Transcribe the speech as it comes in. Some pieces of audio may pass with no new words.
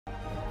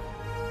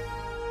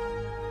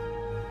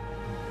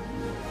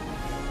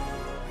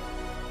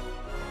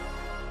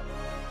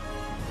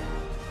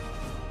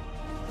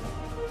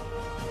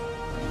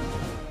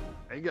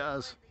Hey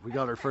guys, we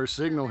got our first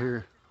signal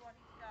here.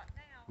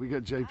 We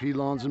got JP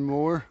Lawns and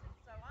More.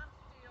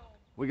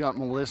 We got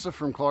Melissa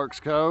from Clark's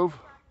Cove.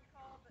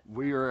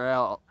 We are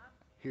out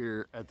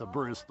here at the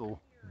Bristol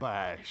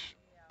Bash.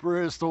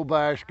 Bristol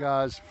Bash,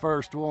 guys,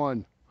 first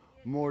one.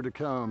 More to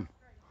come.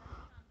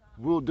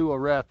 We'll do a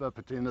wrap up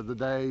at the end of the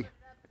day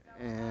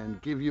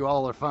and give you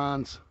all our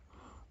finds.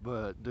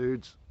 But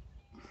dudes,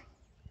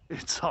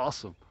 it's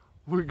awesome.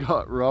 We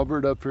got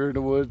Robert up here in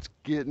the woods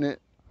getting it.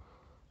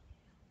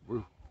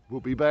 We'll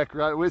be back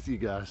right with you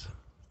guys.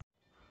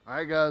 All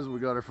right, guys, we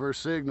got our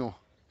first signal.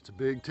 It's a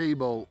big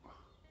T-bolt.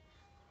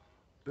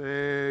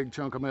 Big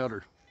chunk of metal.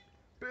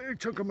 Big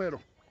chunk of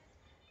metal.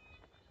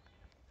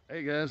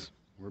 Hey guys,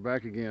 we're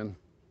back again.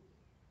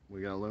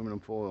 We got aluminum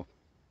foil.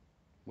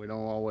 We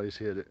don't always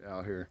hit it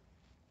out here,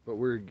 but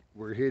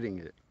we're hitting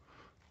it.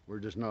 We're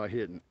just not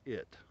hitting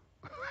it.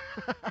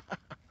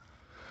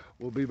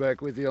 We'll be back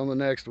with you on the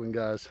next one,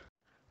 guys.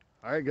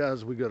 All right,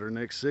 guys, we got our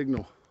next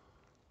signal.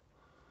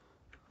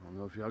 I don't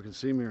know if y'all can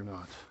see me or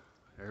not.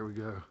 There we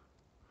go.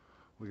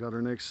 We got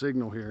our next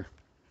signal here.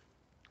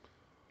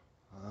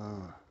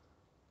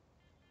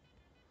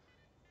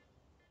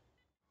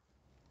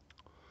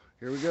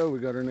 Here we go. We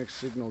got our next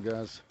signal,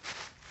 guys.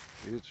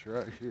 It's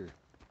right here.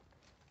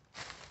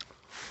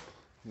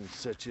 I'm gonna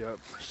set you up,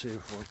 see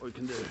what we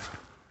can do.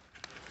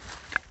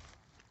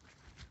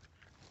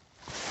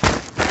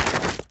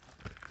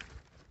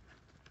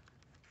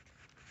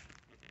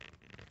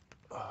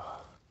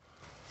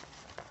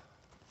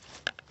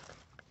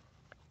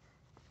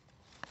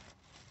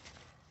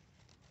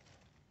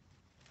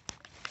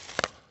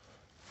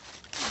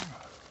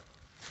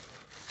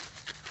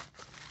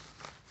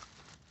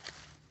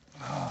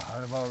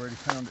 I've already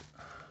found it.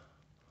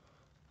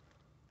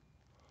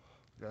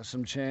 Got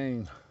some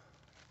chain.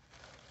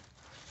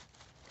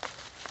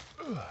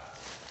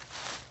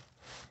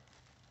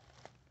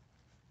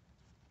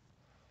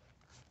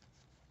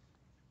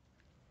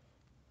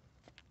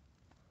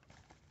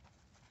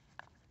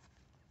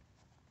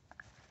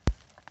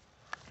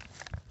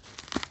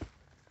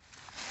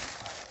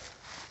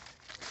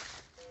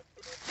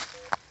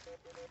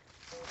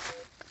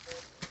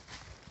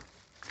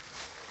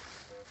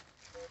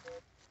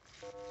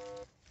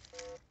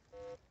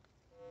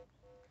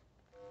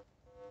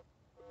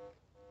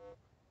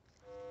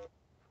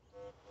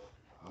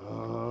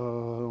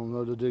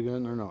 To dig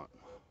in or not.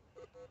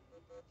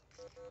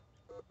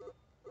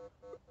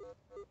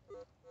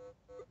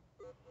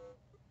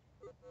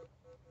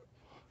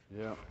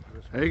 Yeah.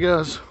 Hey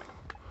guys,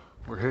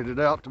 we're headed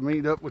out to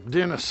meet up with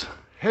Dennis,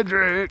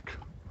 Hedrick,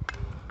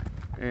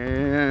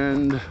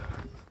 and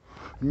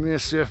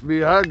Miss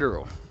FBI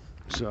girl.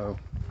 So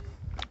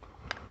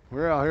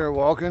we're out here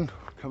walking,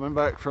 coming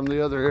back from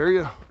the other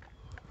area.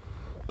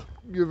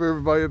 Give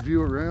everybody a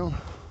view around.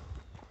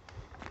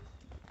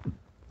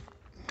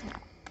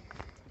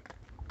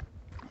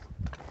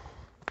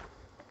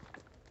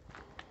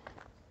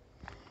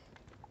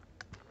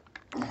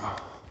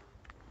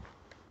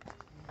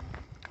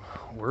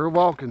 We're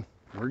walking.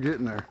 We're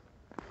getting there.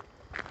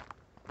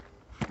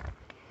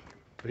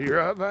 Be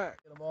right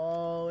back. Get them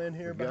all in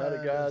here. Got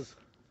it, guys.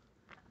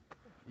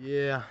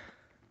 Yeah,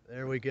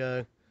 there we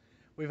go.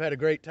 We've had a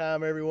great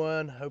time,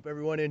 everyone. Hope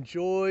everyone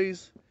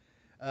enjoys.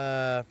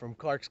 From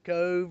Clark's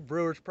Cove,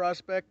 Brewers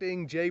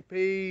Prospecting,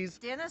 JP's,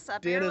 Dennis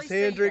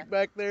Hedrick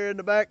back there in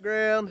the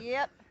background.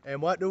 Yep.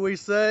 And what do we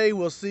say?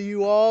 We'll see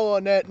you all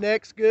on that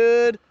next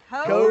good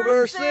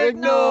Cover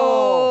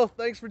Signal.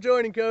 Thanks for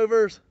joining,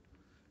 Covers.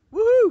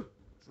 Woohoo!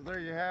 So there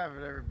you have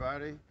it,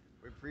 everybody.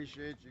 We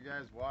appreciate you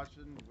guys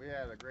watching. We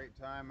had a great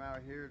time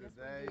out here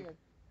today. Yes,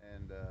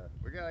 and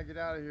we got to get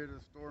out of here. The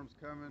storm's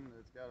coming.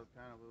 It's got us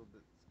kind of a little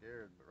bit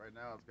scared, but right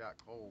now it's got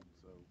cold.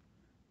 So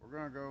we're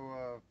going to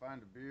go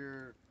find a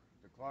beer.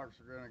 The Clarks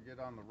are going to get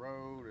on the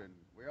road, and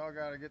we all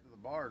got to get to the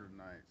bar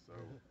tonight. So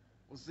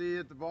we'll see you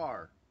at the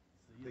bar.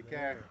 Take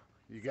care.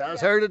 You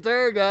guys heard it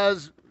there,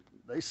 guys.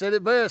 They said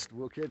it best.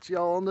 We'll catch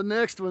y'all on the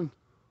next one.